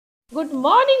Good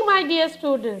morning, my dear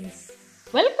students.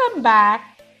 Welcome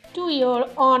back to your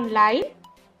online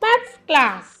maths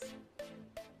class.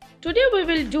 Today we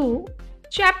will do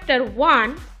chapter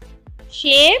 1,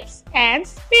 Shapes and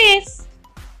Space.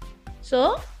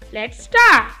 So, let's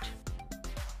start.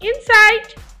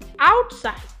 Inside,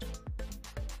 outside.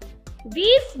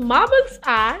 These marbles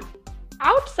are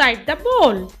outside the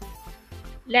bowl.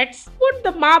 Let's put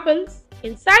the marbles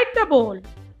inside the bowl.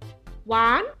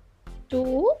 1,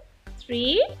 2,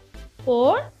 3,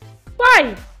 4,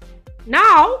 5.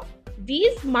 Now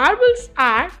these marbles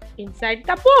are inside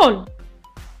the bowl.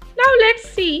 Now let's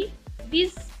see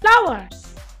these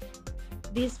flowers.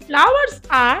 These flowers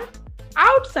are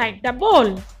outside the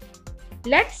bowl.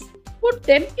 Let's put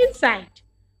them inside.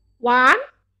 1,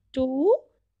 2,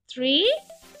 3,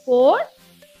 4,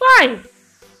 5.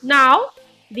 Now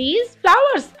these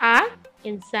flowers are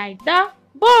inside the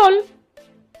bowl.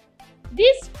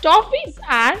 These toffees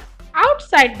are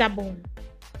outside the bowl.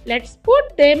 Let's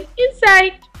put them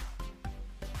inside.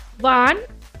 1,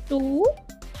 2,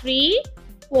 3,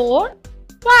 4,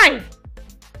 5.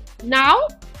 Now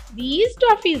these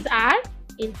toffees are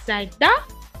inside the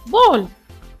bowl.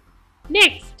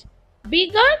 Next,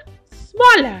 bigger,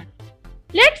 smaller.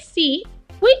 Let's see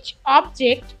which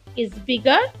object is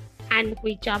bigger and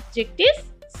which object is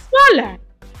smaller.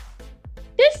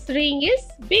 This ring is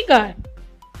bigger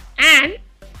and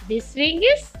this ring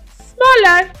is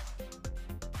smaller.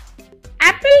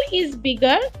 Apple is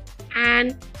bigger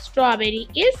and strawberry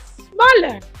is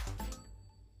smaller.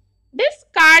 This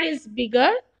car is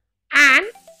bigger and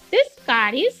this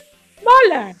car is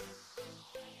smaller.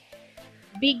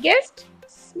 Biggest,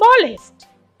 smallest.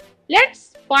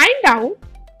 Let's find out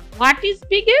what is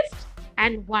biggest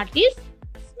and what is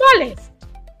smallest.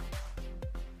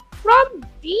 From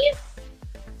these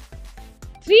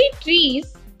three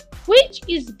trees, which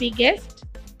is biggest?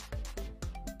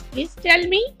 Please tell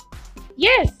me.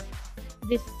 Yes,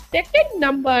 the second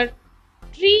number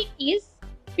tree is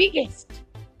biggest.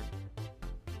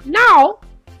 Now,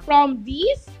 from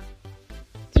these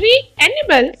three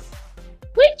animals,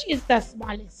 which is the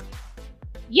smallest?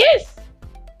 Yes,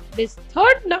 this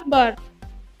third number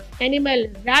animal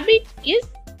rabbit is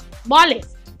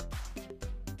smallest.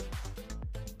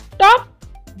 Top,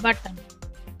 bottom.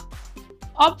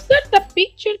 Observe the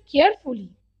picture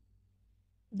carefully.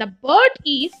 The bird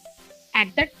is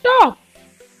at the top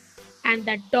and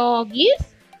the dog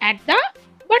is at the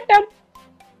bottom.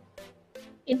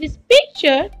 In this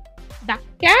picture, the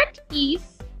cat is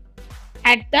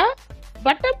at the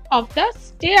bottom of the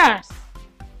stairs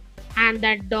and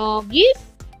the dog is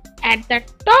at the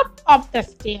top of the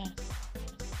stairs.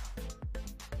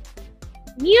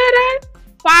 Nearer,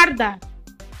 farther.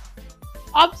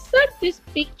 Observe this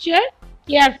picture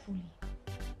carefully.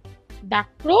 The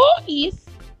crow is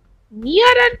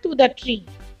nearer to the tree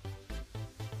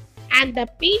and the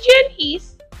pigeon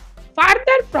is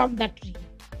farther from the tree.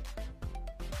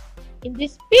 In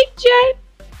this picture,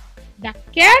 the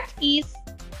cat is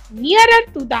nearer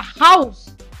to the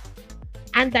house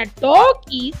and the dog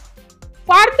is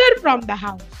farther from the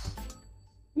house.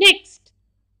 Next,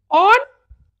 on,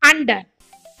 under.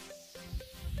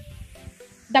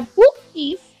 The book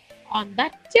is on the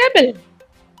table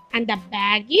and the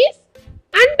bag is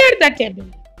under the table.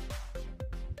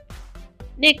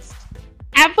 Next,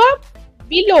 above,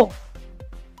 below.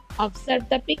 Observe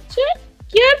the picture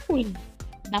carefully.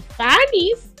 The fan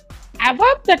is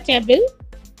above the table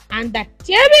and the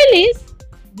table is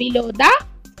below the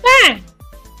fan.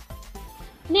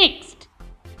 Next,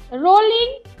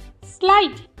 rolling,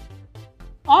 sliding.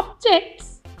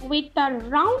 Objects with a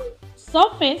round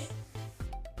surface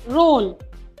roll.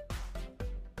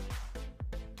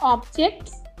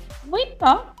 Objects with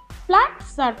a flat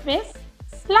surface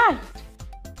slide.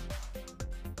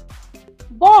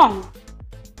 Ball.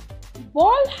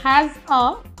 Ball has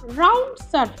a round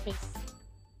surface,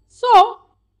 so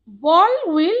ball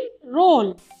will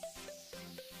roll.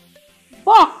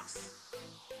 Box.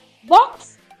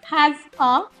 Box has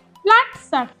a flat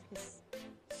surface,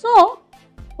 so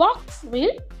box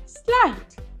will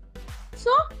slide.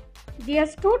 So, dear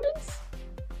students,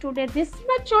 today this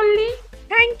much only.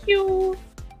 Thank you.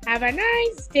 Have a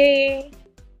nice day.